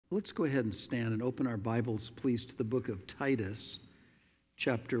Let's go ahead and stand and open our Bibles, please, to the book of Titus,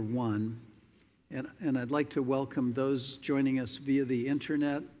 chapter 1. And I'd like to welcome those joining us via the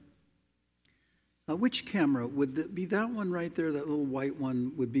internet. Which camera? Would it be that one right there? That little white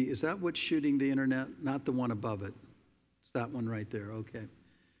one would be, is that what's shooting the internet? Not the one above it. It's that one right there, okay.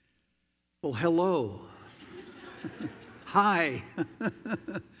 Well, hello. Hi.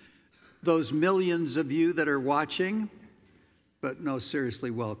 Those millions of you that are watching. But no, seriously,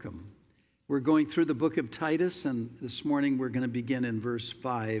 welcome. We're going through the book of Titus, and this morning we're going to begin in verse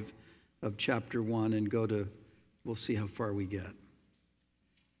 5 of chapter 1 and we'll see how far we get.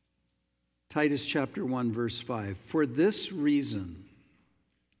 Titus chapter 1, verse 5. For this reason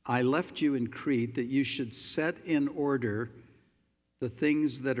I left you in Crete, that you should set in order the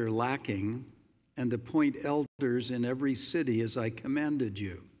things that are lacking and appoint elders in every city as I commanded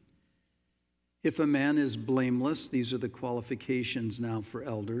you. If a man is blameless, these are the qualifications now for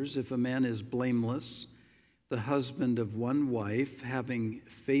elders. If a man is blameless, the husband of one wife, having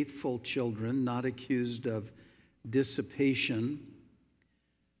faithful children, not accused of dissipation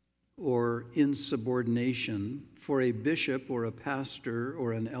or insubordination, for a bishop or a pastor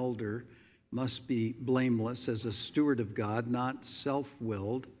or an elder must be blameless as a steward of God, not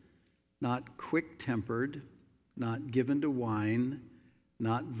self-willed, not quick-tempered, not given to wine,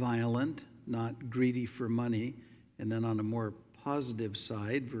 not violent, not greedy for money. And then on a more positive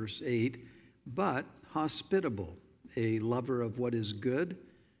side, verse 8, but hospitable, a lover of what is good,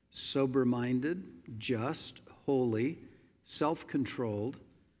 sober-minded, just, holy, self-controlled,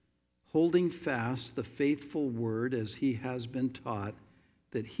 holding fast the faithful word as he has been taught,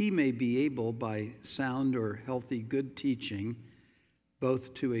 that he may be able by sound or healthy good teaching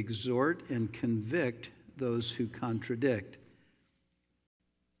both to exhort and convict those who contradict.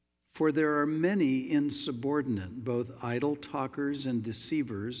 For there are many insubordinate, both idle talkers and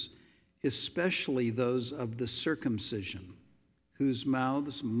deceivers, especially those of the circumcision, whose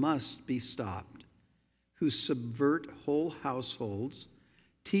mouths must be stopped, who subvert whole households,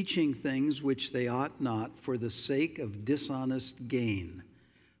 teaching things which they ought not for the sake of dishonest gain.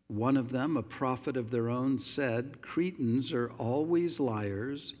 One of them, a prophet of their own, said, Cretans are always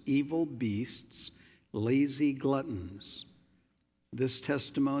liars, evil beasts, lazy gluttons. This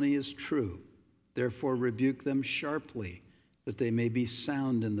testimony is true. Therefore rebuke them sharply, that they may be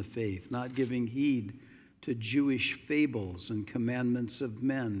sound in the faith, not giving heed to Jewish fables and commandments of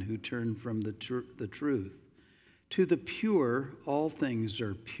men who turn from the truth. To the pure, all things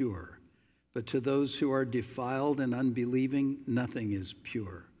are pure, but to those who are defiled and unbelieving, nothing is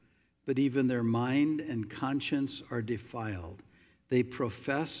pure. But even their mind and conscience are defiled. They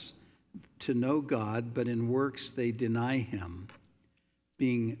profess to know God, but in works they deny him,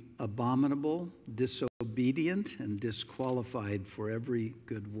 being abominable, disobedient, and disqualified for every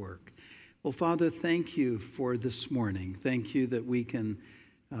good work. Well, Father, thank you for this morning. Thank you that we can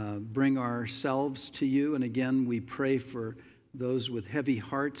bring ourselves to you. And again, we pray for those with heavy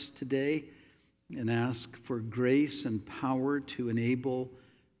hearts today and ask for grace and power to enable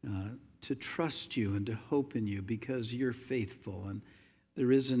to trust you and to hope in you, because you're faithful and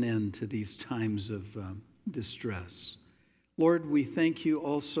there is an end to these times of distress. Lord, we thank you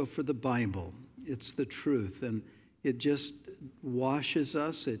also for the Bible. It's the truth, and it just washes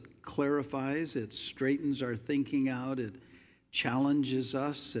us, it clarifies, it straightens our thinking out, it challenges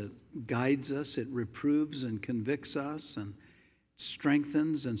us, it guides us, it reproves and convicts us and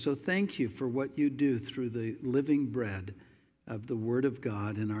strengthens. And so thank you for what you do through the living bread of the Word of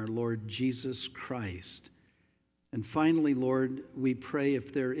God in our Lord Jesus Christ. And finally, Lord, we pray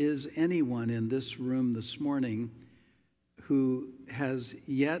if there is anyone in this room this morning who has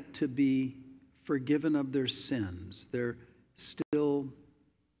yet to be forgiven of their sins, they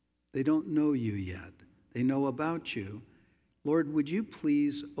don't know you yet. They know about you. Lord, would you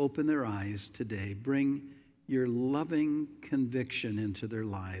please open their eyes today, bring your loving conviction into their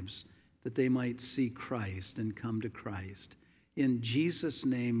lives, that they might see Christ and come to Christ. In Jesus'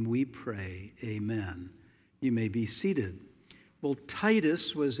 name we pray, amen. You may be seated. Well,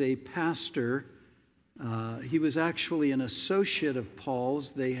 Titus was a pastor. He was actually an associate of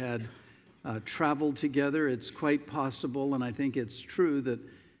Paul's. They had traveled together. It's quite possible, and I think it's true, that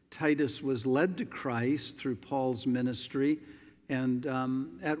Titus was led to Christ through Paul's ministry. And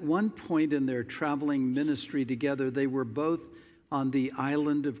at one point in their traveling ministry together, they were both on the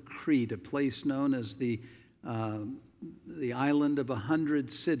island of Crete, a place known as the island of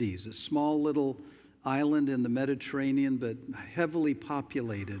 100 cities, a small little island in the Mediterranean, but heavily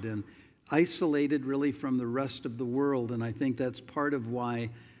populated and isolated really from the rest of the world. And I think that's part of why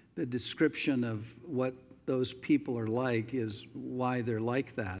the description of what those people are like is why they're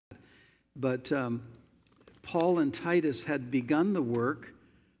like that. But Paul and Titus had begun the work.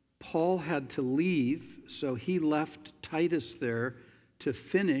 Paul had to leave, so he left Titus there to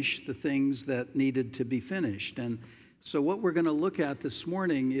finish the things that needed to be finished. And so what we're going to look at this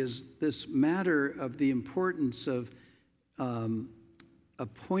morning is this matter of the importance of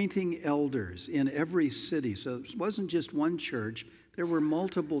appointing elders in every city. So it wasn't just one church. There were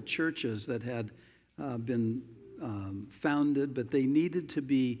multiple churches that had been founded, but they needed to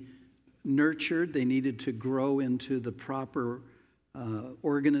be nurtured. They needed to grow into the proper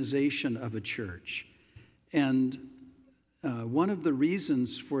organization of a church. And one of the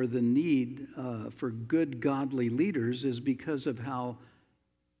reasons for the need for good, godly leaders is because of how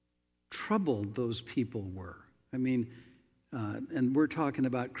troubled those people were. I mean, and we're talking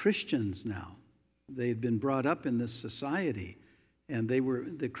about Christians now. They had been brought up in this society, and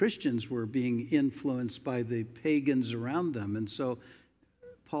the Christians were being influenced by the pagans around them. And so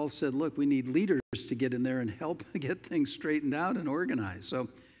Paul said, look, we need leaders to get in there and help get things straightened out and organized. So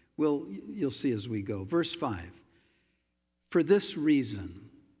you'll see as we go. Verse 5. For this reason,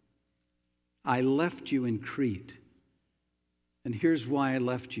 I left you in Crete. And here's why I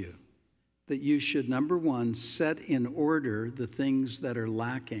left you. That you should, number one, set in order the things that are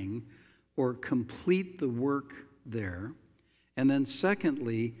lacking or complete the work there. And then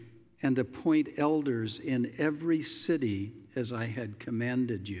secondly, and appoint elders in every city as I had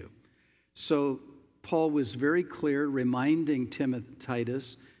commanded you. So Paul was very clear, reminding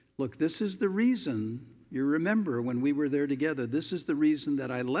Titus, look, this is the reason. You remember when we were there together, this is the reason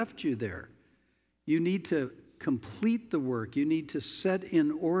that I left you there. You need to complete the work. You need to set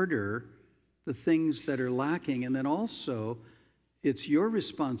in order the things that are lacking. And then also, it's your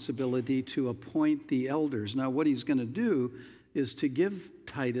responsibility to appoint the elders. Now, what he's going to do is to give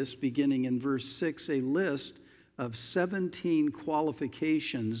Titus, beginning in verse 6, a list of 17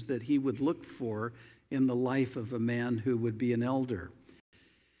 qualifications that he would look for in the life of a man who would be an elder.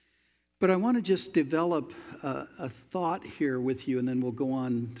 But I want to just develop a thought here with you, and then we'll go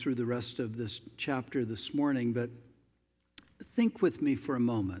on through the rest of this chapter this morning. But think with me for a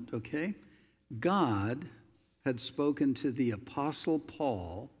moment, okay? God had spoken to the Apostle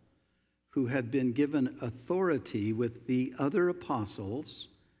Paul, who had been given authority with the other apostles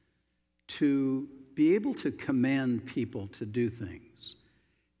to be able to command people to do things.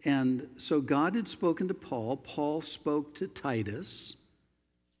 And so God had spoken to Paul. Paul spoke to Titus.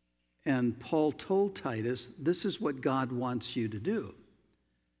 And Paul told Titus, this is what God wants you to do.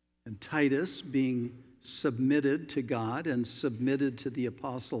 And Titus, being submitted to God and submitted to the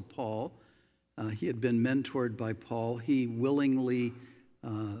Apostle Paul, he had been mentored by Paul. He willingly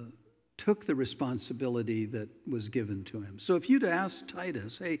took the responsibility that was given to him. So if you'd ask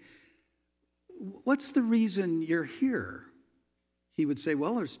Titus, hey, what's the reason you're here? He would say,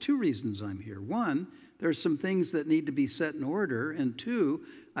 well, there's two reasons I'm here. One, there's some things that need to be set in order. And two,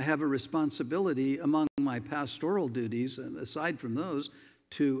 I have a responsibility among my pastoral duties, and aside from those,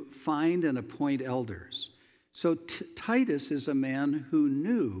 to find and appoint elders. So Titus is a man who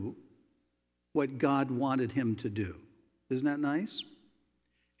knew what God wanted him to do. Isn't that nice?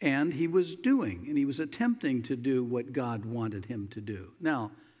 And he was doing, and he was attempting to do what God wanted him to do.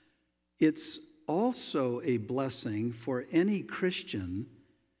 Now, it's also a blessing for any Christian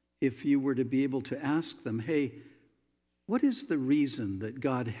if you were to be able to ask them, hey, what is the reason that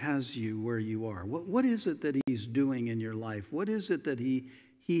God has you where you are? What is it that he's doing in your life? What is it that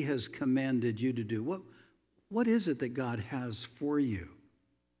he has commanded you to do? What is it that God has for you?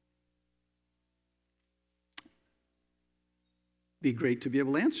 Be great to be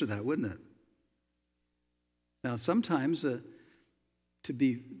able to answer that, wouldn't it? Now, sometimes, to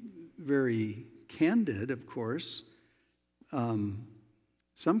be very candid, of course,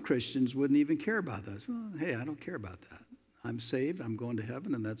 some Christians wouldn't even care about that. Well, hey, I don't care about that. I'm saved, I'm going to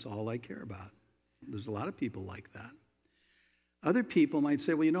heaven, and that's all I care about. There's a lot of people like that. Other people might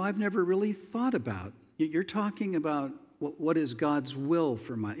say, well, I've never really thought about. You're talking about what is God's will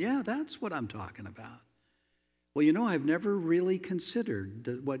for my... Yeah, that's what I'm talking about. Well, I've never really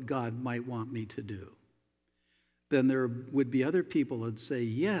considered what God might want me to do. Then there would be other people who would say,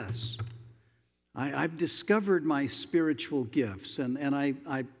 yes, I've discovered my spiritual gifts, and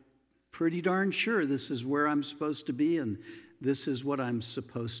I'm pretty darn sure this is where I'm supposed to be, and this is what I'm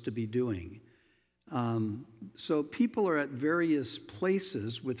supposed to be doing. So people are at various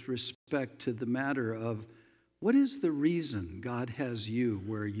places with respect to the matter of what is the reason God has you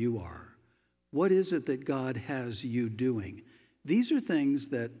where you are? What is it that God has you doing? These are things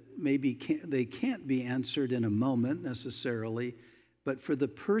that maybe they can't be answered in a moment necessarily, but for the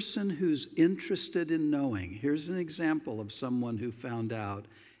person who's interested in knowing, here's an example of someone who found out,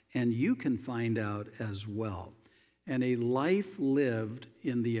 and you can find out as well. And a life lived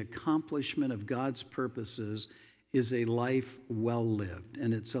in the accomplishment of God's purposes is a life well lived,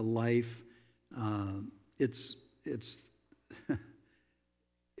 and it's a life, it's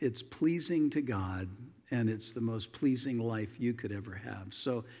pleasing to God, and it's the most pleasing life you could ever have.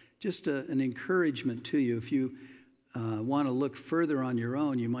 So just an encouragement to you. If you want to look further on your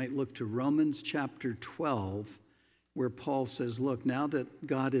own, you might look to Romans chapter 12, where Paul says, look, now that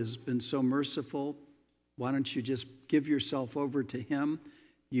God has been so merciful, why don't you just give yourself over to him?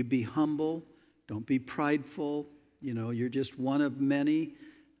 You be humble. Don't be prideful. You know, you're just one of many.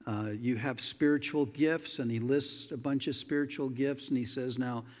 You have spiritual gifts, and he lists a bunch of spiritual gifts, and he says,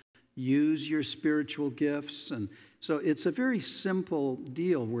 now, use your spiritual gifts. And so it's a very simple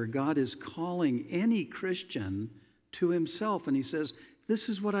deal where God is calling any Christian to himself, and he says, this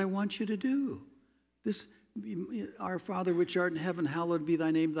is what I want you to do. Our Father which art in heaven, hallowed be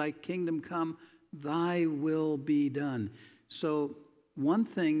thy name, thy kingdom come, thy will be done. So one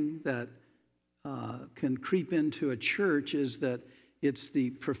thing that can creep into a church is that it's the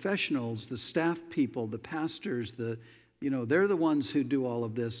professionals, the staff people, the pastors, they're the ones who do all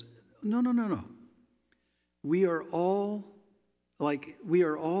of this. No. We are all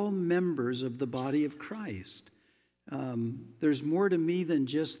members of the body of Christ. There's more to me than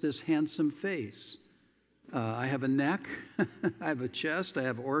just this handsome face. I have a neck, I have a chest, I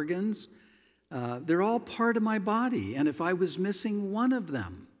have organs. They're all part of my body, and if I was missing one of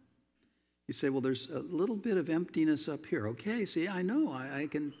them, you say, well, there's a little bit of emptiness up here. Okay, see, I know, I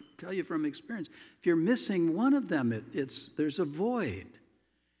can tell you from experience. If you're missing one of them, there's a void.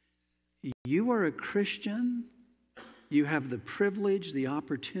 You are a Christian. You have the privilege, the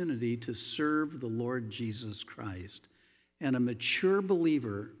opportunity to serve the Lord Jesus Christ. And a mature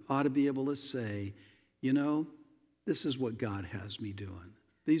believer ought to be able to say, this is what God has me doing.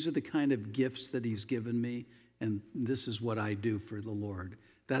 These are the kind of gifts that he's given me, and this is what I do for the Lord.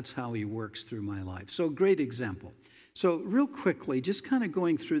 That's how he works through my life. So great example. So real quickly, just kind of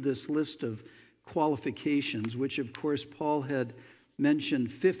going through this list of qualifications, which of course Paul had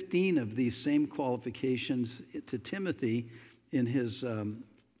mentioned 15 of these same qualifications to Timothy in his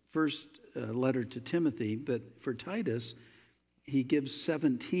first letter to Timothy, but for Titus, he gives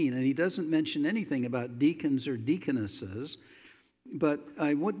 17, and he doesn't mention anything about deacons or deaconesses. But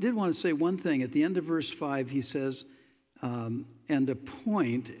I did want to say one thing. At the end of verse 5, he says, and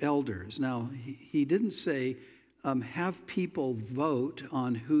appoint elders. Now, he didn't say, have people vote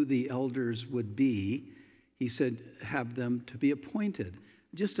on who the elders would be. He said, have them to be appointed.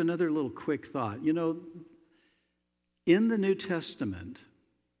 Just another little quick thought. In the New Testament,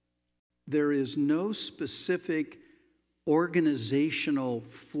 there is no specific organizational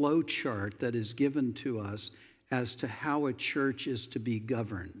flow chart that is given to us as to how a church is to be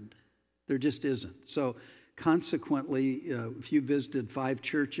governed. There just isn't. So consequently, if you visited 5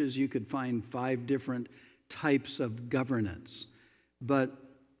 churches, you could find 5 different types of governance. But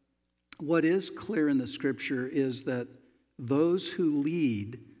what is clear in the Scripture is that those who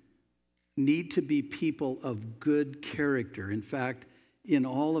lead need to be people of good character. In fact, in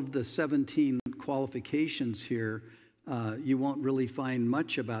all of the 17 qualifications here, you won't really find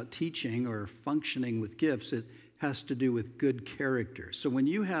much about teaching or functioning with gifts. It has to do with good character. So when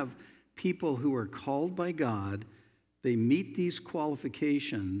you have people who are called by God, they meet these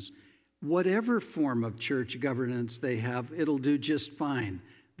qualifications, whatever form of church governance they have, it'll do just fine.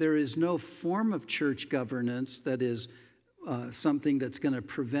 There is no form of church governance that is something that's going to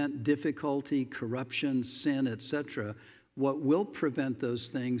prevent difficulty, corruption, sin, etc. What will prevent those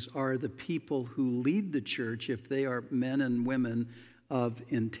things are the people who lead the church if they are men and women of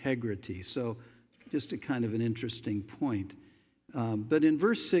integrity. So just a kind of an interesting point. But in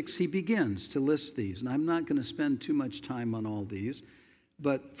verse 6, he begins to list these. And I'm not going to spend too much time on all these.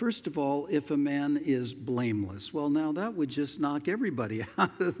 But first of all, if a man is blameless. Well, now that would just knock everybody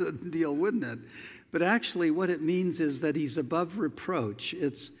out of the deal, wouldn't it? But actually what it means is that he's above reproach.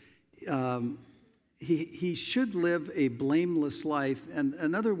 It's he should live a blameless life. And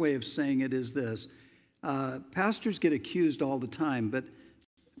another way of saying it is this. Pastors get accused all the time, but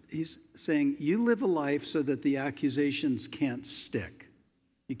he's saying you live a life so that the accusations can't stick.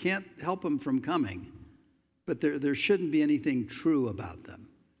 You can't help them from coming, but there shouldn't be anything true about them.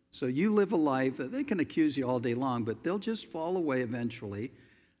 So you live a life, they can accuse you all day long, but they'll just fall away eventually.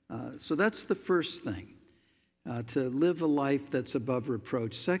 So that's the first thing, to live a life that's above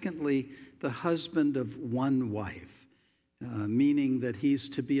reproach. Secondly, the husband of one wife, meaning that he's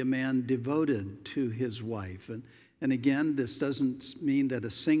to be a man devoted to his wife. And again, this doesn't mean that a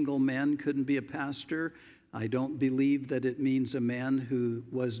single man couldn't be a pastor. I don't believe that it means a man who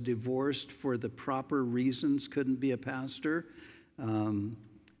was divorced for the proper reasons couldn't be a pastor.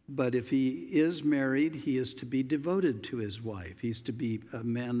 But if he is married, he is to be devoted to his wife. He's to be a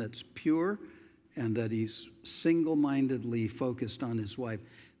man that's pure and that he's single-mindedly focused on his wife.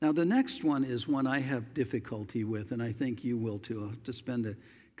 Now, the next one is one I have difficulty with, and I think you will too. I'll have to spend a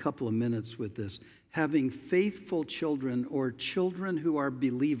couple of minutes with this. Having faithful children or children who are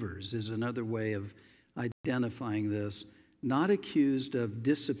believers is another way of identifying this, not accused of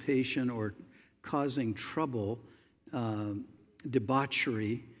dissipation or causing trouble,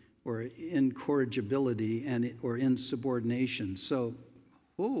 debauchery, or incorrigibility or insubordination. So,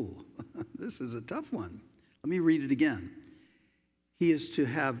 this is a tough one. Let me read it again. He is to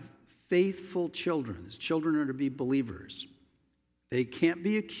have faithful children. His children are to be believers. They can't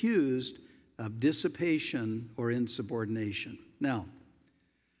be accused of dissipation or insubordination. Now,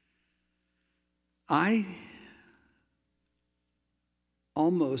 I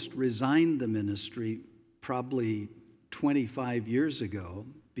almost resigned the ministry probably 25 years ago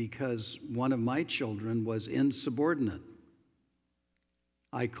because one of my children was insubordinate.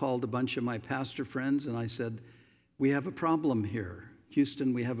 I called a bunch of my pastor friends and I said, we have a problem here.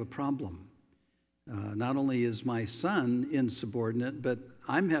 Houston, we have a problem. Not only is my son insubordinate, but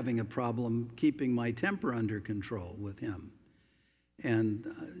I'm having a problem keeping my temper under control with him. And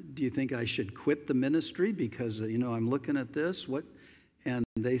do you think I should quit the ministry because, I'm looking at this? What? And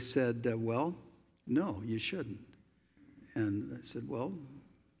they said, well, no, you shouldn't. And I said, well,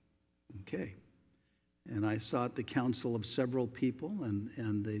 okay. And I sought the counsel of several people,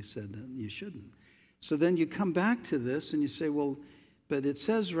 and they said, you shouldn't. So then you come back to this and you say, well, but it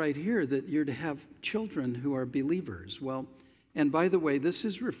says right here that you're to have children who are believers. Well, and by the way, this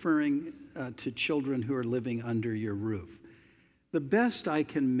is referring to children who are living under your roof. The best I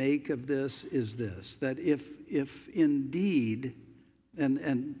can make of this is this, that if indeed,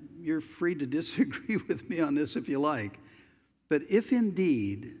 and you're free to disagree with me on this if you like, but if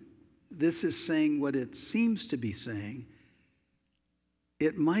indeed this is saying what it seems to be saying,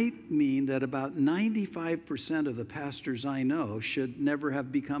 it might mean that about 95% of the pastors I know should never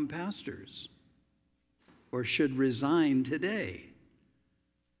have become pastors or should resign today.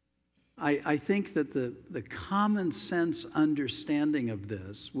 I think that the common sense understanding of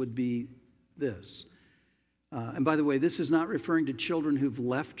this would be this. And by the way, this is not referring to children who've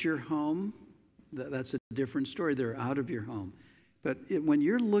left your home. That's a different story. They're out of your home. But when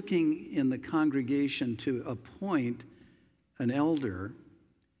you're looking in the congregation to appoint an elder,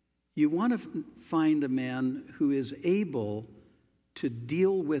 you want to find a man who is able to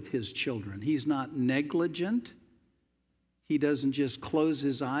deal with his children. He's not negligent. He doesn't just close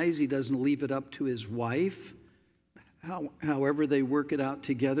his eyes. He doesn't leave it up to his wife. However they work it out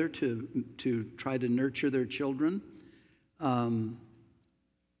together to try to nurture their children.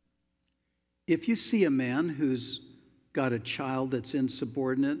 If you see a man who's got a child that's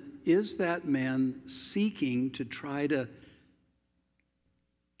insubordinate, is that man seeking to try to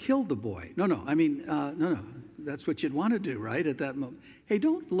kill the boy? No. That's what you'd want to do, right, at that moment. Hey,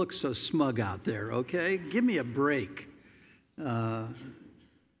 don't look so smug out there, okay? Give me a break. And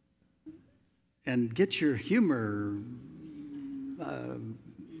get your humor,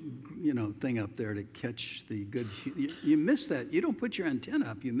 thing up there to catch the good. You miss that. You don't put your antenna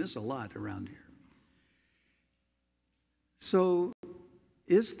up. You miss a lot around here. So,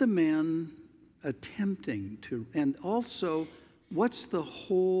 is the man attempting to? And also, what's the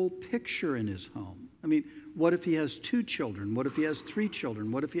whole picture in his home? I mean, what if he has 2 children? What if he has 3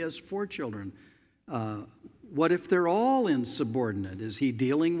 children? What if he has 4 children? What if they're all insubordinate? Is he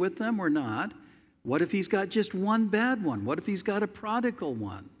dealing with them or not? What if he's got just one bad one? What if he's got a prodigal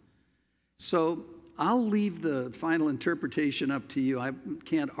one? So I'll leave the final interpretation up to you. I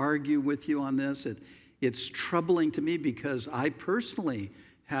can't argue with you on this. It's troubling to me because I personally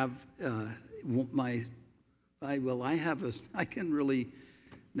have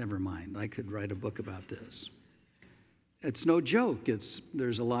never mind. I could write a book about this. It's no joke.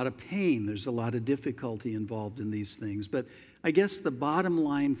 There's a lot of pain. There's a lot of difficulty involved in these things. But I guess the bottom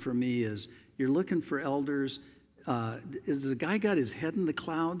line for me is you're looking for elders. Is the guy got his head in the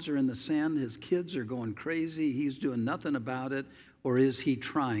clouds or in the sand? His kids are going crazy. He's doing nothing about it. Or is he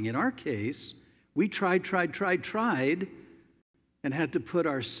trying? In our case, we tried, and had to put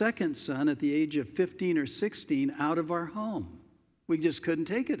our second son at the age of 15 or 16 out of our home. We just couldn't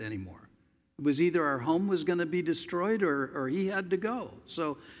take it anymore. It was either our home was going to be destroyed or he had to go.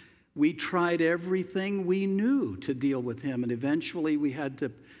 So we tried everything we knew to deal with him. And eventually we had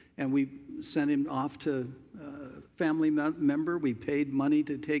to, and we sent him off to a family member. We paid money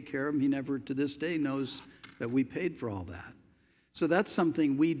to take care of him. He never, to this day, knows that we paid for all that. So that's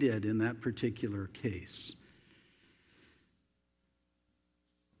something we did in that particular case.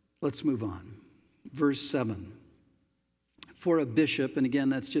 Let's move on. Verse 7. For a bishop, and again,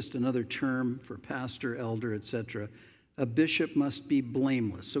 that's just another term for pastor, elder, etc., a bishop must be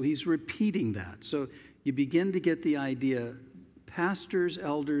blameless. So he's repeating that. So you begin to get the idea, pastors,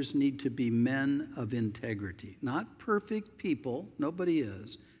 elders need to be men of integrity. Not perfect people, nobody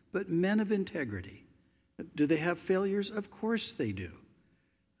is, but men of integrity. Do they have failures? Of course they do.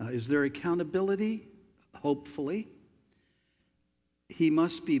 Is there accountability? Hopefully. He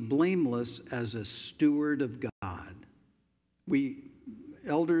must be blameless as a steward of God. We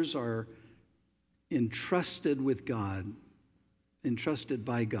elders are entrusted with God, entrusted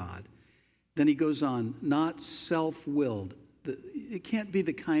by God. Then he goes on, not self-willed. It can't be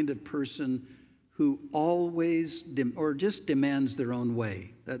the kind of person who always or just demands their own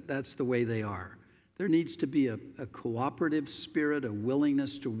way. That's the way they are. There needs to be a cooperative spirit, a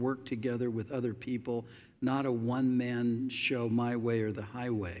willingness to work together with other people, not a one-man show, my way or the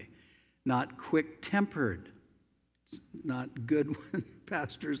highway. Not quick-tempered. It's not good when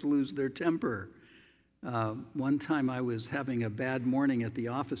pastors lose their temper. One time I was having a bad morning at the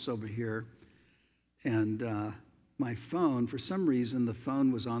office over here, and my phone, for some reason, the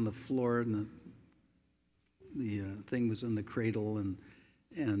phone was on the floor, and the thing was in the cradle,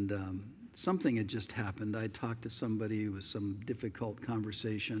 and something had just happened. I talked to somebody. It was some difficult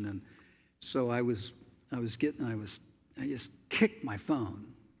conversation, and so I just kicked my phone.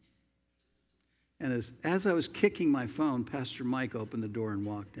 And as I was kicking my phone, Pastor Mike opened the door and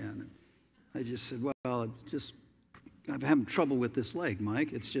walked in. And I just said, well, I'm having trouble with this leg,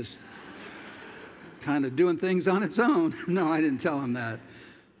 Mike. It's just kind of doing things on its own. No, I didn't tell him that.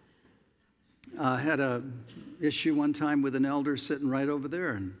 I had an issue one time with an elder sitting right over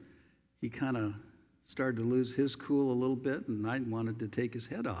there, and he kind of started to lose his cool a little bit, and I wanted to take his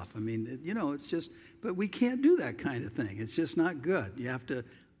head off. I mean, it's just, but we can't do that kind of thing. It's just not good. You have to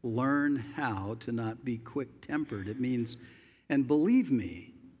learn how to not be quick-tempered. It means, and believe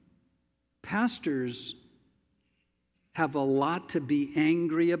me, pastors have a lot to be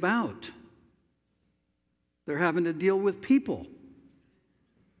angry about. They're having to deal with people.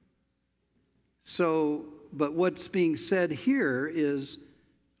 So, but what's being said here is,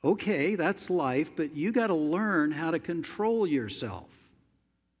 okay, that's life, but you got to learn how to control yourself.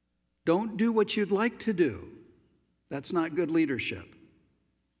 Don't do what you'd like to do. That's not good leadership.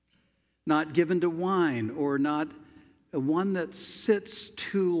 Not given to wine, or not one that sits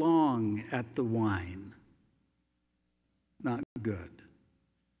too long at the wine. Not good.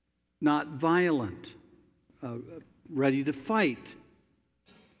 Not violent, ready to fight.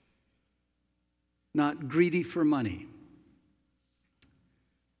 Not greedy for money.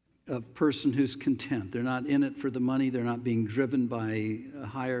 A person who's content. They're not in it for the money. They're not being driven by a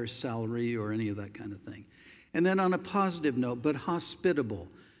higher salary or any of that kind of thing. And then on a positive note, but hospitable.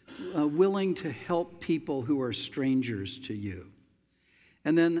 Willing to help people who are strangers to you.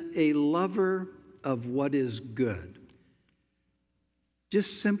 And then a lover of what is good.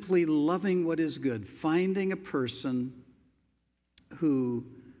 Just simply loving what is good. Finding a person who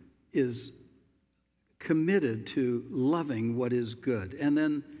is committed to loving what is good. And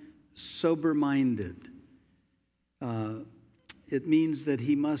then sober-minded. It means that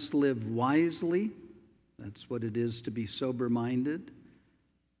he must live wisely. That's what it is to be sober-minded.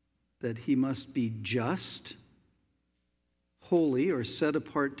 That he must be just, holy, or set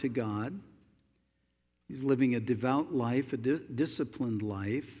apart to God. He's living a devout life, a disciplined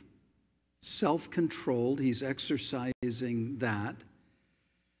life, self-controlled. He's exercising that.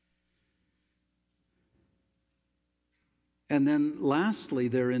 And then lastly,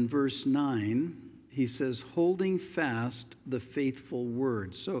 there in verse 9, he says, holding fast the faithful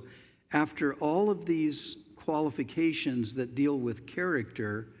word. So after all of these qualifications that deal with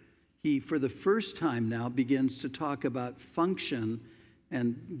character, he, for the first time now, begins to talk about function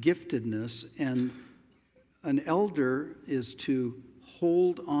and giftedness, and an elder is to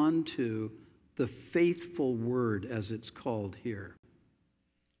hold on to the faithful word, as it's called here,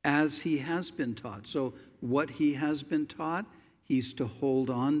 as he has been taught. So what he has been taught, he's to hold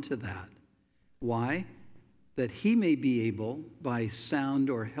on to that. Why? That he may be able, by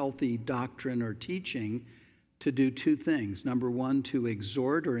sound or healthy doctrine or teaching, to do two things. Number one, to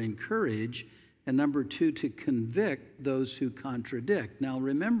exhort or encourage, and number two, to convict those who contradict. Now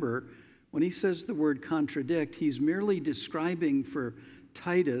remember, when he says the word contradict, he's merely describing for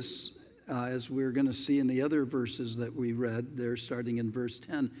Titus, as we're going to see in the other verses that we read there, starting in verse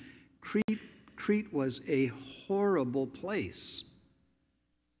 10, Crete was a horrible place.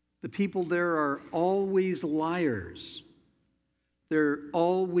 The people there are always liars. They're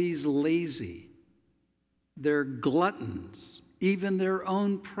always lazy. They're gluttons. Even their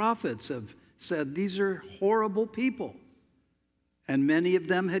own prophets have said these are horrible people. And many of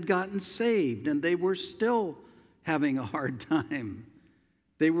them had gotten saved, and they were still having a hard time.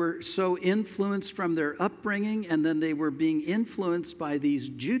 They were so influenced from their upbringing, and then they were being influenced by these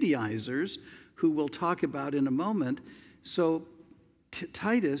Judaizers, who we'll talk about in a moment. So,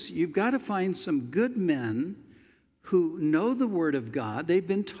 Titus, you've got to find some good men who know the Word of God. They've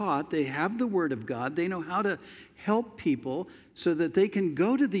been taught, they have the Word of God, they know how to help people so that they can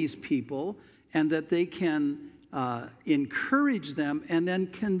go to these people and that they can encourage them and then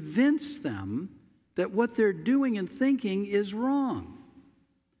convince them that what they're doing and thinking is wrong.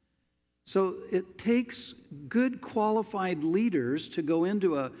 So it takes good qualified leaders to go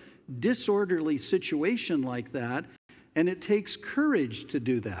into a disorderly situation like that, and it takes courage to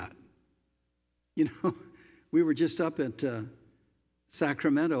do that. You know, we were just up at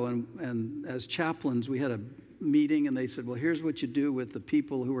Sacramento, and as chaplains, we had a meeting, and they said, well, here's what you do with the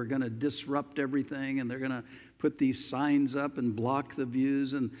people who are going to disrupt everything, and they're going to put these signs up and block the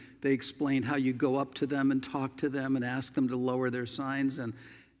views, and they explained how you go up to them and talk to them and ask them to lower their signs,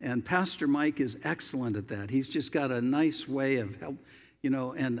 and Pastor Mike is excellent at that. He's just got a nice way of help, you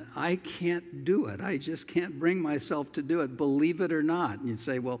know, and I can't do it. I just can't bring myself to do it, believe it or not. And you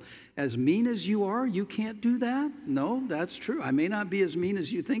say, well, as mean as you are, you can't do that? No, that's true. I may not be as mean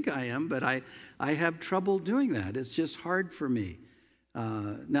as you think I am, but I have trouble doing that. It's just hard for me.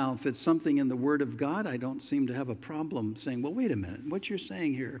 Now, if it's something in the Word of God, I don't seem to have a problem saying, well, wait a minute, what you're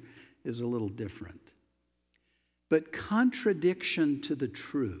saying here is a little different. But contradiction to the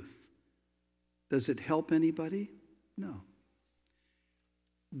truth, does it help anybody? No.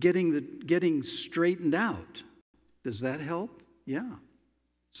 Getting straightened out, does that help? Yeah.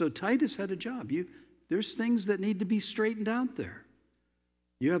 So Titus had a job. There's things that need to be straightened out there.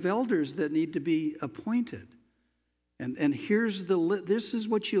 You have elders that need to be appointed. And this is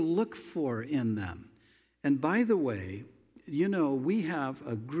what you look for in them. And by the way, you know, we have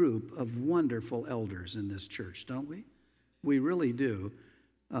a group of wonderful elders in this church, don't we? We really do.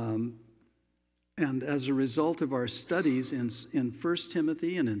 And as a result of our studies in 1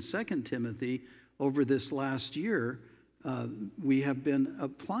 Timothy and in 2 Timothy over this last year, we have been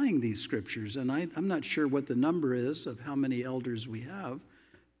applying these scriptures. And I'm not sure what the number is of how many elders we have,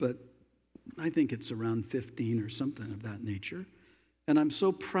 but I think it's around 15 or something of that nature. And I'm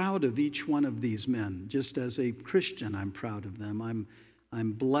so proud of each one of these men. Just as a Christian, I'm proud of them.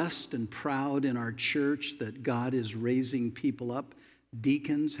 I'm blessed and proud in our church that God is raising people up.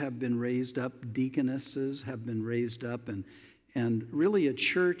 Deacons have been raised up. Deaconesses have been raised up. And really a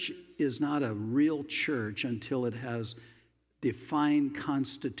church is not a real church until it has defined,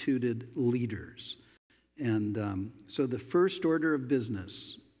 constituted leaders. And so the first order of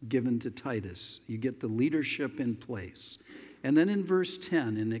business given to Titus, you get the leadership in place. And then in verse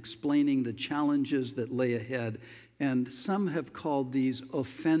 10, in explaining the challenges that lay ahead, and some have called these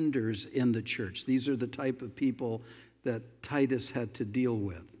offenders in the church. These are the type of people that Titus had to deal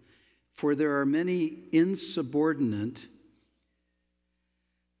with. For there are many insubordinate,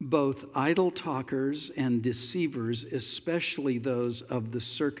 both idle talkers and deceivers, especially those of the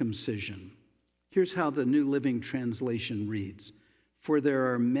circumcision. Here's how the New Living Translation reads. For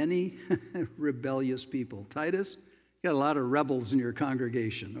there are many rebellious people. Titus, you got a lot of rebels in your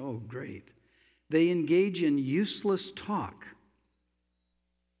congregation. Oh, great. They engage in useless talk.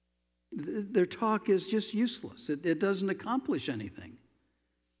 Their talk is just useless. It doesn't accomplish anything.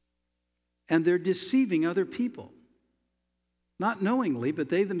 And they're deceiving other people. Not knowingly, but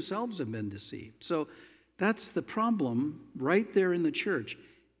they themselves have been deceived. So that's the problem right there in the church.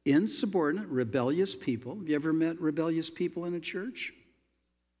 Insubordinate, rebellious people. Have you ever met rebellious people in a church?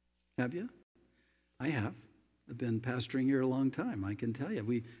 Have you? I have. I've been pastoring here a long time, I can tell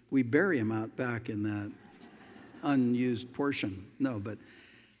you. We bury them out back in that unused portion. No, but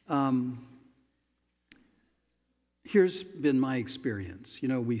here's been my experience. You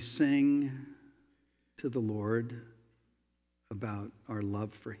know, we sing to the Lord about our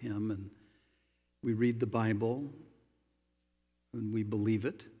love for Him, and we read the Bible, and we believe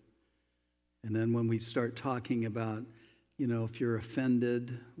it. And then when we start talking about, you know, if you're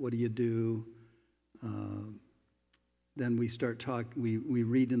offended, what do you do? Then we start talking, we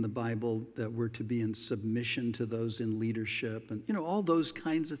read in the Bible that we're to be in submission to those in leadership, and, you know, all those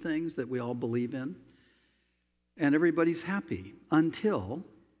kinds of things that we all believe in. And everybody's happy until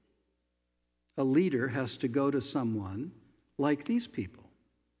a leader has to go to someone like these people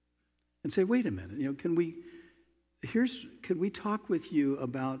and say, wait a minute, you know, can we talk with you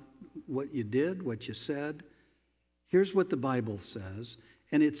about what you did, what you said. Here's what the Bible says.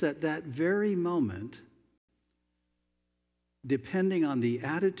 And it's at that very moment, depending on the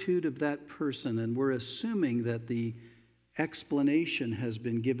attitude of that person, and we're assuming that the explanation has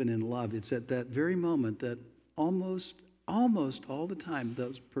been given in love, it's at that very moment that almost all the time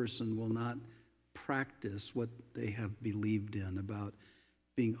those person will not practice what they have believed in about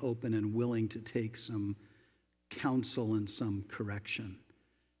being open and willing to take some counsel and some correction.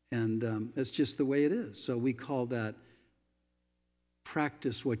 And it's just the way it is. So we call that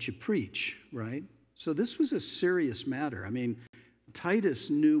practice what you preach, right? So this was a serious matter. I mean, Titus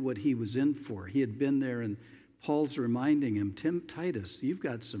knew what he was in for. He had been there, and Paul's reminding him, Titus, you've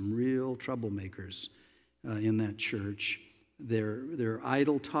got some real troublemakers in that church. They're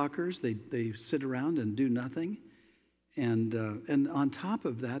idle talkers. They sit around and do nothing. And on top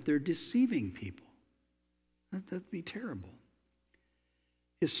of that, they're deceiving people. That'd be terrible.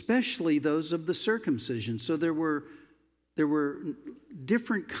 Especially those of the circumcision. So there were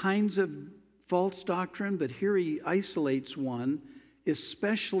different kinds of false doctrine, but here he isolates one,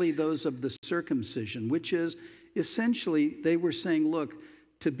 especially those of the circumcision, which is essentially they were saying, look,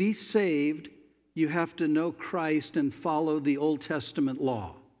 to be saved, you have to know Christ and follow the Old Testament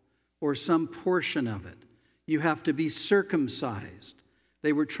law or some portion of it. You have to be circumcised.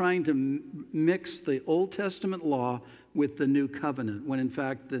 They were trying to mix the Old Testament law with the New Covenant, when in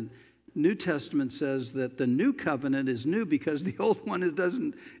fact the New Testament says that the New Covenant is new because the old one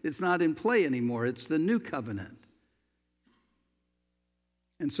it's not in play anymore. It's the New Covenant.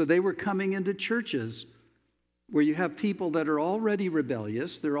 And so they were coming into churches where you have people that are already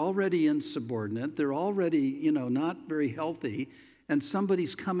rebellious, they're already insubordinate, they're already, not very healthy, and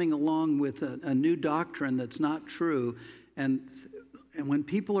somebody's coming along with a new doctrine that's not true. And when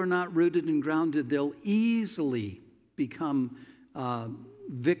people are not rooted and grounded, they'll easily become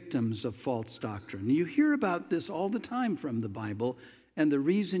victims of false doctrine. You hear about this all the time from the Bible, and the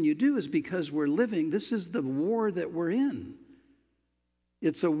reason you do is because this is the war that we're in.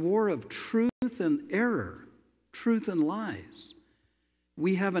 It's a war of truth and error, truth and lies.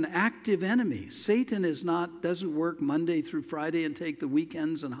 We have an active enemy. Satan doesn't work Monday through Friday and take the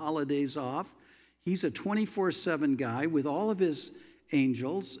weekends and holidays off. He's a 24/7 guy with all of his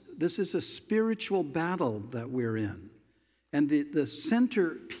angels. This is a spiritual battle that we're in. And the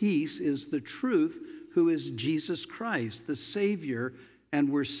centerpiece is the truth, who is Jesus Christ, the Savior, and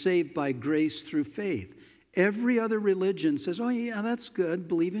we're saved by grace through faith. Every other religion says, oh yeah, that's good,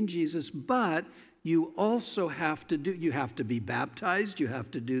 believe in Jesus, but you also have to be baptized, you have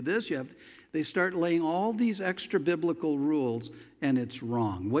to do this, they start laying all these extra biblical rules, and it's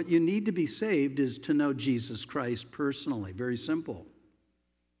wrong. What you need to be saved is to know Jesus Christ personally, very simple.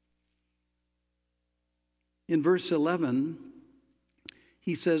 In verse 11,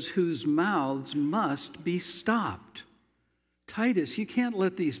 he says, whose mouths must be stopped. Titus, you can't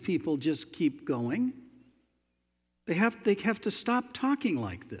let these people just keep going. They have to stop talking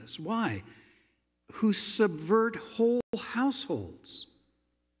like this. Why? Who subvert whole households.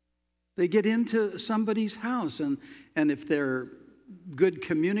 They get into somebody's house, and if they're good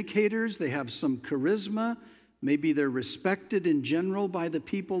communicators, they have some charisma, maybe they're respected in general by the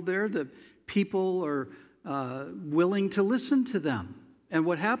people there, the people are willing to listen to them. And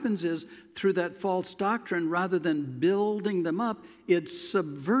what happens is, through that false doctrine, rather than building them up, it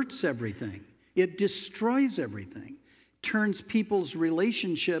subverts everything. It destroys everything. Turns people's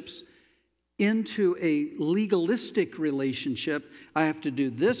relationships into a legalistic relationship. I have to do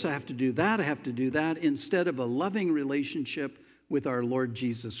this, I have to do that, I have to do that, instead of a loving relationship with our Lord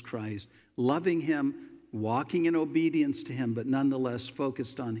Jesus Christ. Loving Him, walking in obedience to Him, but nonetheless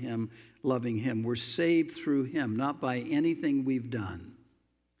focused on Him, loving Him. We're saved through Him, not by anything we've done.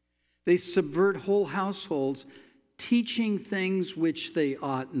 They subvert whole households, teaching things which they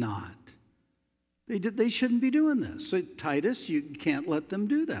ought not. They shouldn't be doing this. So Titus, you can't let them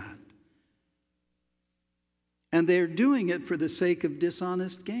do that. And they're doing it for the sake of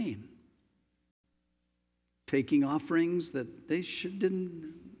dishonest gain. Taking offerings that they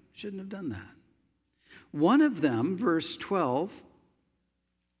shouldn't have done that. One of them, verse 12,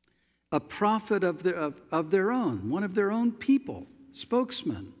 a prophet of their own, one of their own people,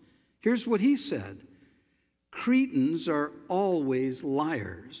 spokesman. Here's what he said. Cretans are always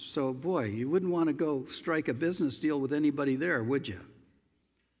liars. So, boy, you wouldn't want to go strike a business deal with anybody there, would you?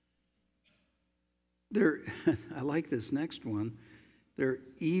 I like this next one. They're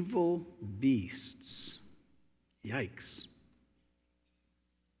evil beasts. Yikes.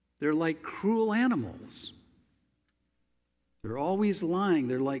 They're like cruel animals. They're always lying.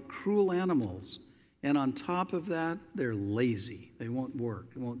 They're like cruel animals. And on top of that, they're lazy. They won't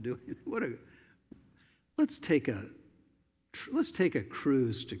work. They won't do it. Let's take a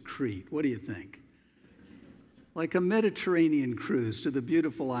cruise to Crete. What do you think? Like a Mediterranean cruise to the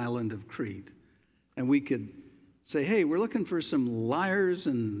beautiful island of Crete. And we could say, hey, we're looking for some liars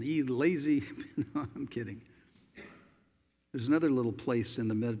and lazy. No, I'm kidding. There's another little place in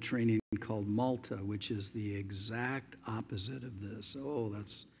the Mediterranean called Malta, which is the exact opposite of this. Oh,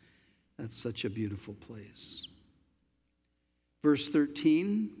 that's such a beautiful place. Verse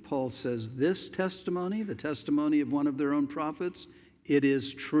 13, Paul says, this testimony, the testimony of one of their own prophets, it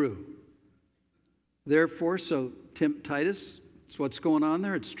is true. Therefore, so Titus, it's what's going on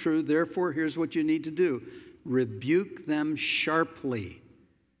there. It's true. Therefore, here's what you need to do. Rebuke them sharply,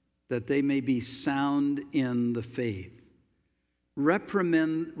 that they may be sound in the faith.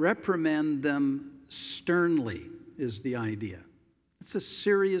 Reprimand them sternly is the idea. It's a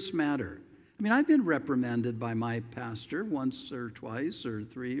serious matter. I mean, I've been reprimanded by my pastor once or twice or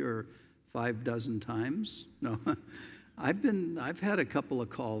 3 or 5 dozen times. No, I've had a couple of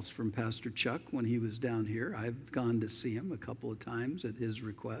calls from Pastor Chuck when he was down here. I've gone to see him a couple of times at his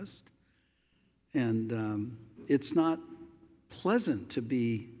request. And it's not pleasant to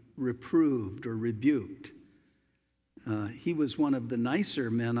be reproved or rebuked. He was one of the nicer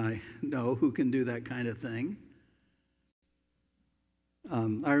men I know who can do that kind of thing.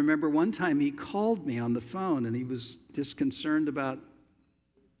 I remember one time he called me on the phone and he was just concerned about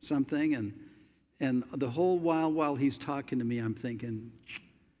something. And the whole while he's talking to me, I'm thinking,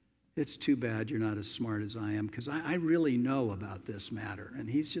 it's too bad you're not as smart as I am, because I really know about this matter. And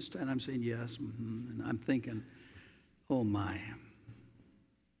I'm saying, yes. And I'm thinking, oh my.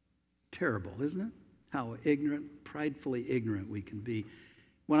 Terrible, isn't it? How ignorant, pridefully ignorant we can be.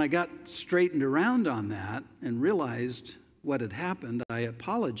 When I got straightened around on that and realized what had happened, I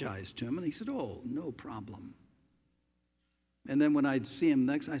apologized to him, and he said, oh, no problem. And then when I'd see him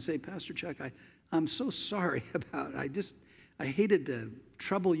next, I say, Pastor Chuck, I'm so sorry about it. I hated to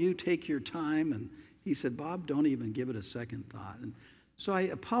trouble you, take your time. And he said, Bob, don't even give it a second thought. And so I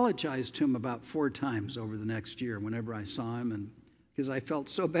apologized to him about 4 times over the next year whenever I saw him, and because I felt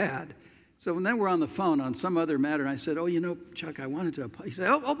so bad. So then we're on the phone on some other matter, and I said, oh, Chuck, I wanted to apologize. He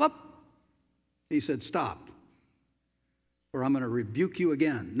said, oh. He said, stop, or I'm going to rebuke you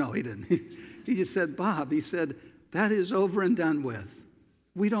again. No, he didn't. He just said, Bob, he said, that is over and done with.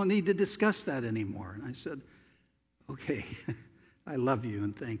 We don't need to discuss that anymore. And I said, okay, I love you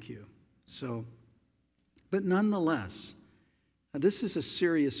and thank you. So, but nonetheless, this is a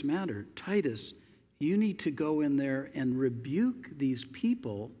serious matter. Titus, you need to go in there and rebuke these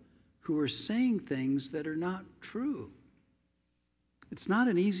people who are saying things that are not true. It's not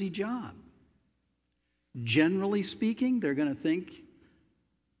an easy job. Generally speaking, they're going to think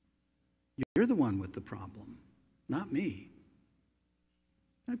you're the one with the problem, not me.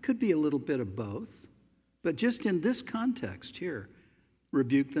 It could be a little bit of both, but just in this context here,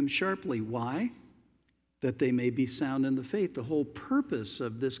 rebuke them sharply. Why? That they may be sound in the faith. The whole purpose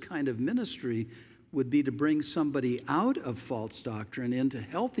of this kind of ministry would be to bring somebody out of false doctrine into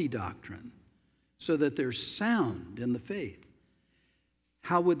healthy doctrine so that they're sound in the faith.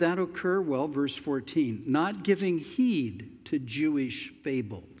 How would that occur? Well, verse 14, not giving heed to Jewish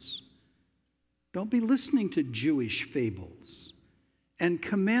fables. Don't be listening to Jewish fables and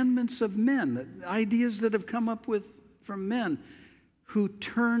commandments of men, ideas that have come up with from men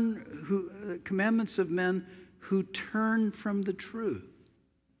commandments of men who turn from the truth.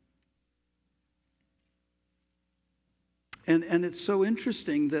 And it's so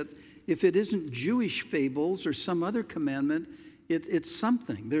interesting that if it isn't Jewish fables or some other commandment, it's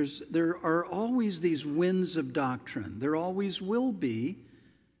something. There are always these winds of doctrine. There always will be,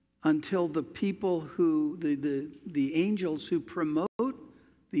 until the people the angels who promote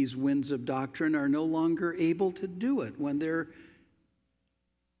these winds of doctrine are no longer able to do it, when they're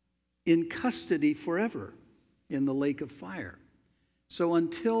in custody forever in the lake of fire. So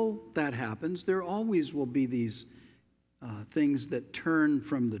until that happens, there always will be these things that turn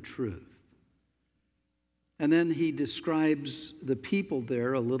from the truth. And then he describes the people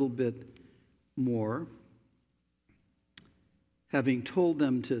there a little bit more, having told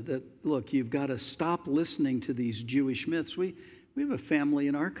them look, you've got to stop listening to these Jewish myths. We have a family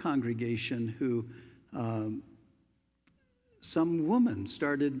in our congregation who some woman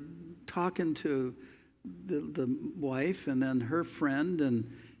started talking to the wife and then her friend,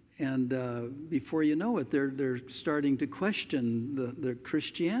 and before you know it, they're starting to question the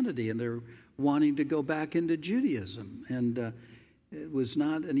Christianity, and they're wanting to go back into Judaism. And it was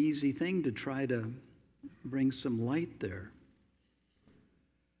not an easy thing to try to bring some light there.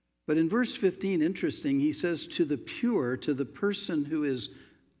 But in verse 15, interesting, he says, to the pure, to the person who is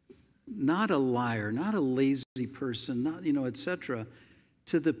not a liar, not a lazy person, not, etc.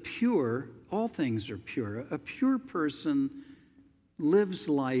 To the pure, all things are pure. A pure person lives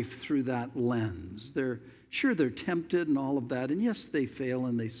life through that lens. They're tempted and all of that, and yes, they fail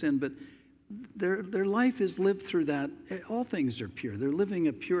and they sin, but their life is lived through that. All things are pure. They're living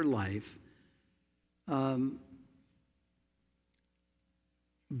a pure life.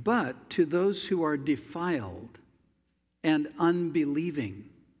 But to those who are defiled and unbelieving,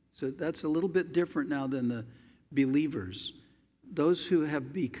 so that's a little bit different now than the believers. Those who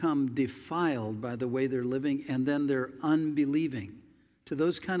have become defiled by the way they're living and then they're unbelieving. To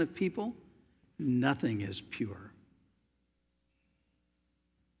those kind of people, nothing is pure.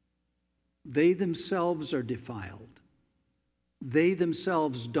 They themselves are defiled. They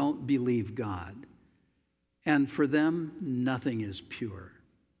themselves don't believe God. And for them, nothing is pure.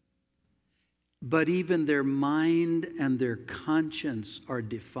 But even their mind and their conscience are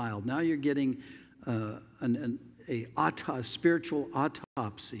defiled. Now you're getting a spiritual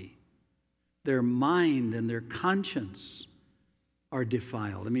autopsy. Their mind and their conscience are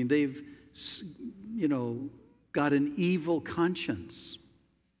defiled. I mean, they've, got an evil conscience.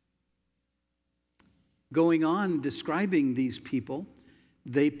 Going on describing these people,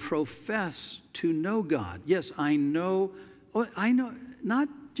 they profess to know God. Yes, I know, not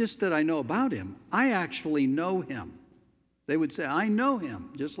just that I know about him, I actually know him. They would say, I know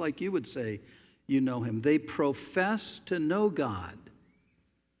him, just like you would say, you know him. They profess to know God,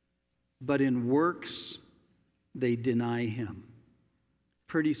 but in works, they deny him.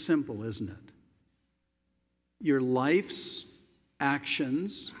 Pretty simple, isn't it? Your life's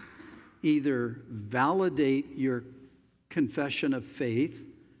actions either validate your confession of faith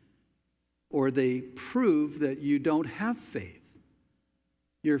or they prove that you don't have faith.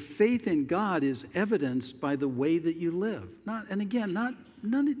 Your faith in God is evidenced by the way that you live.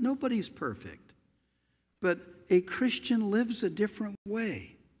 Nobody's perfect, but a Christian lives a different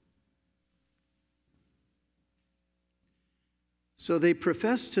way. So they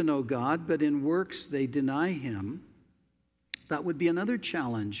profess to know God, but in works they deny him. That would be another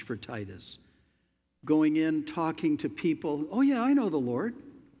challenge for Titus. Going in, talking to people, oh yeah, I know the Lord.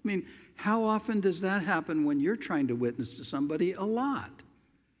 I mean, how often does that happen when you're trying to witness to somebody? A lot.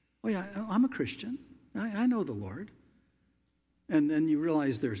 Oh yeah, I'm a Christian. I know the Lord. And then you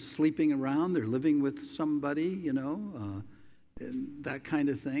realize they're sleeping around, they're living with somebody, and that kind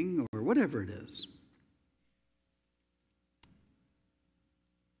of thing, or whatever it is.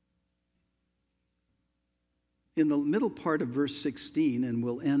 In the middle part of verse 16, and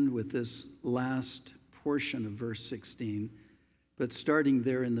we'll end with this last portion of verse 16, but starting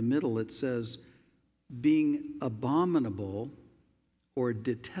there in the middle, it says, being abominable or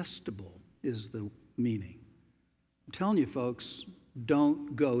detestable is the meaning. I'm telling you, folks,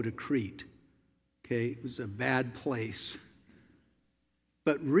 don't go to Crete. Okay, it was a bad place.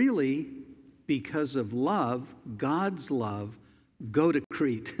 But really, because of love, God's love, go to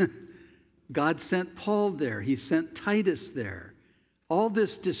Crete. God sent Paul there. He sent Titus there. All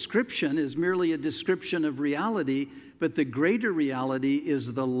this description is merely a description of reality, but the greater reality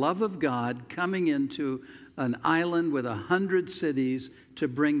is the love of God coming into an island with 100 cities to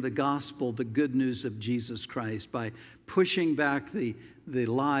bring the gospel, the good news of Jesus Christ, by pushing back the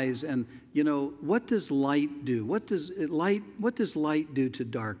lies. And, what does light do? What does light do to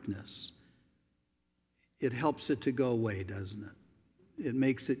darkness? It helps it to go away, doesn't it? It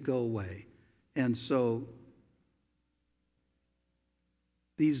makes it go away. And so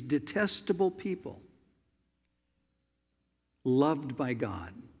these detestable people, loved by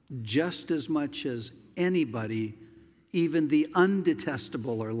God just as much as anybody, even the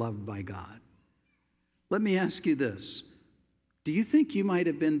undetestable, are loved by God. Let me ask you this. Do you think you might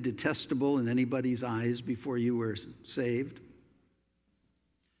have been detestable in anybody's eyes before you were saved?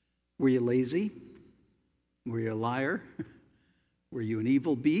 Were you lazy? Were you a liar? Were you an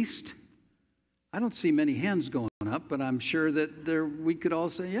evil beast? I don't see many hands going up, but I'm sure that we could all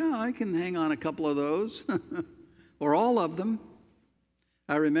say, yeah, I can hang on a couple of those, or all of them.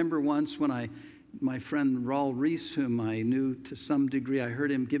 I remember once when my friend Raul Reese, whom I knew to some degree, I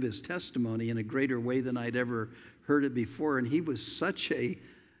heard him give his testimony in a greater way than I'd ever heard it before, and he was he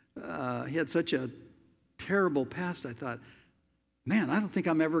had such a terrible past. I thought, man, I don't think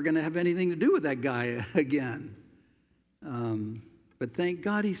I'm ever going to have anything to do with that guy again. But thank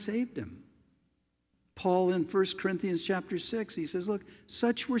God he saved him. Paul in 1 Corinthians chapter 6, he says, look,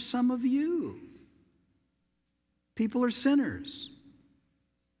 such were some of you. People are sinners.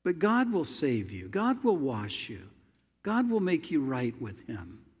 But God will save you. God will wash you. God will make you right with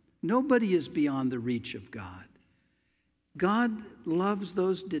him. Nobody is beyond the reach of God. God loves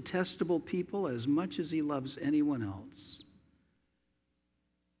those detestable people as much as he loves anyone else.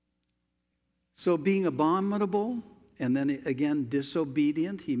 So being abominable, and then again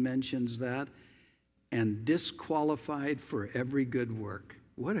disobedient, he mentions that, and disqualified for every good work.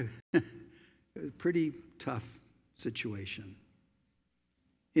 What a pretty tough situation.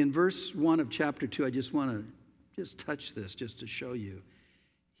 In verse 1 of chapter 2, I just want to touch this just to show you.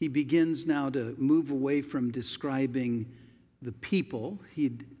 He begins now to move away from describing the people.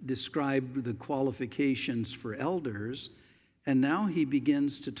 He described the qualifications for elders, and now he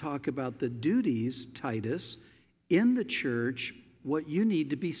begins to talk about the duties, Titus, in the church, what you need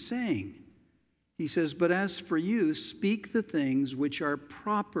to be saying. He says, but as for you, speak the things which are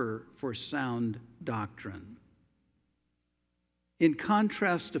proper for sound doctrine. In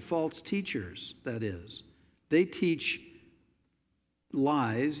contrast to false teachers, that is, they teach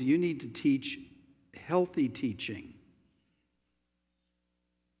lies. You need to teach healthy teaching,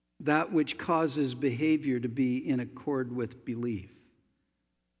 that which causes behavior to be in accord with belief.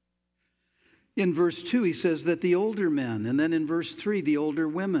 In verse 2, he says that the older men, and then in verse 3, the older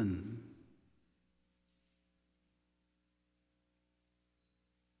women.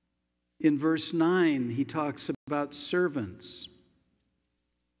 In verse 9, he talks about servants.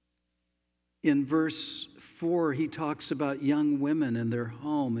 In verse 4, he talks about young women and their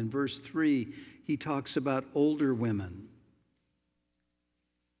home. In verse 3, he talks about older women.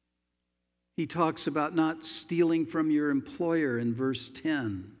 He talks about not stealing from your employer in verse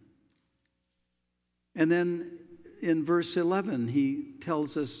 10. And then in verse 11, he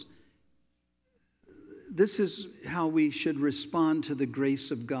tells us this is how we should respond to the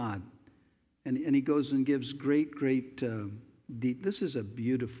grace of God. And he goes and gives great, this is a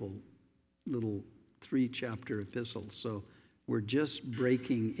beautiful little 3-chapter epistle. So we're just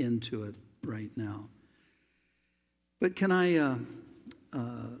breaking into it right now. But can I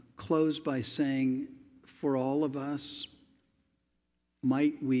close by saying, for all of us,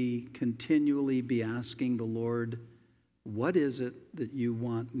 might we continually be asking the Lord, what is it that you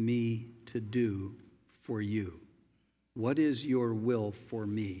want me to do for you? What is your will for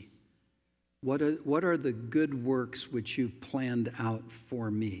me? What are the good works which you've planned out for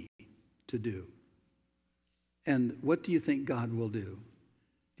me to do? And what do you think God will do?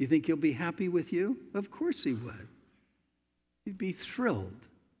 Do you think he'll be happy with you? Of course he would. He'd be thrilled.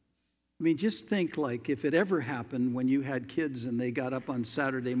 I mean, just think like if it ever happened when you had kids and they got up on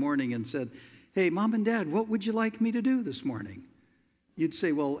Saturday morning and said, hey, Mom and Dad, what would you like me to do this morning? You'd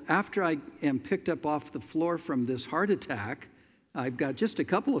say, well, after I am picked up off the floor from this heart attack, I've got just a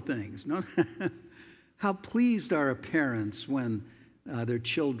couple of things. No? How pleased are parents when their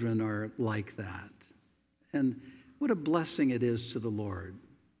children are like that. And what a blessing it is to the Lord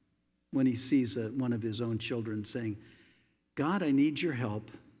when he sees one of his own children saying, God, I need your help.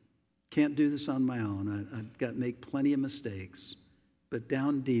 Can't do this on my own. I've got to make plenty of mistakes. But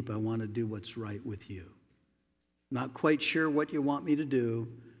down deep, I want to do what's right with you. Not quite sure what you want me to do,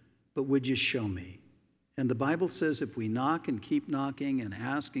 but would you show me? And the Bible says if we knock and keep knocking and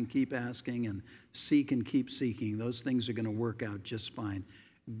ask and keep asking and seek and keep seeking, those things are going to work out just fine.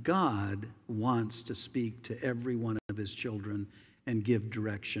 God wants to speak to every one of his children and give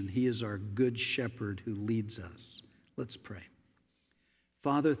direction. He is our good shepherd who leads us. Let's pray.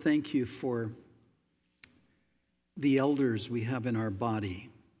 Father, thank you for the elders we have in our body,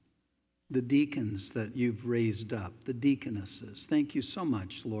 the deacons that you've raised up, the deaconesses. Thank you so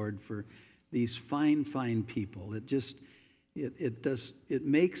much, Lord, for these fine, fine people. It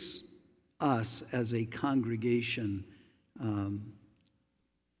makes us as a congregation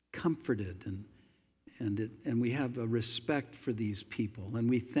comforted, and we have a respect for these people, and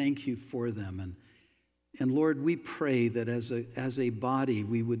we thank you for them. And Lord, we pray that as a body,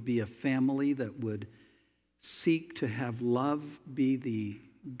 we would be a family that would seek to have love be the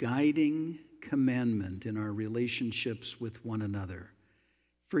guiding commandment in our relationships with one another.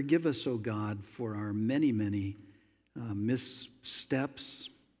 Forgive us, O God, for our many, many missteps.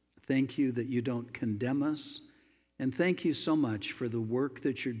 Thank you that you don't condemn us. And thank you so much for the work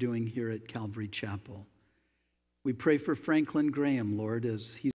that you're doing here at Calvary Chapel. We pray for Franklin Graham, Lord,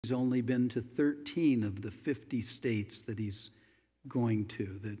 as he's only been to 13 of the 50 states that he's going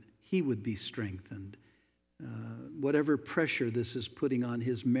to, that he would be strengthened. Whatever pressure this is putting on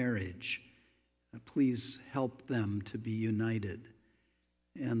his marriage, please help them to be united.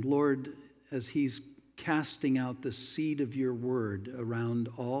 And Lord, as he's casting out the seed of your word around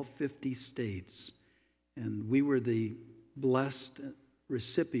all 50 states, and we were the blessed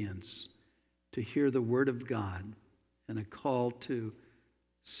recipients to hear the word of God and a call to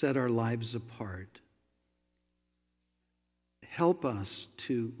set our lives apart. Help us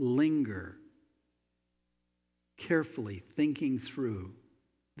to linger carefully, thinking through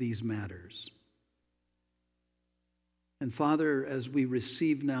these matters. And Father, as we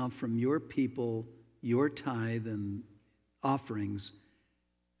receive now from your people your tithe and offerings,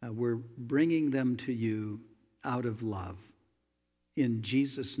 we're bringing them to you out of love. In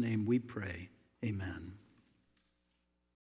Jesus' name we pray, amen.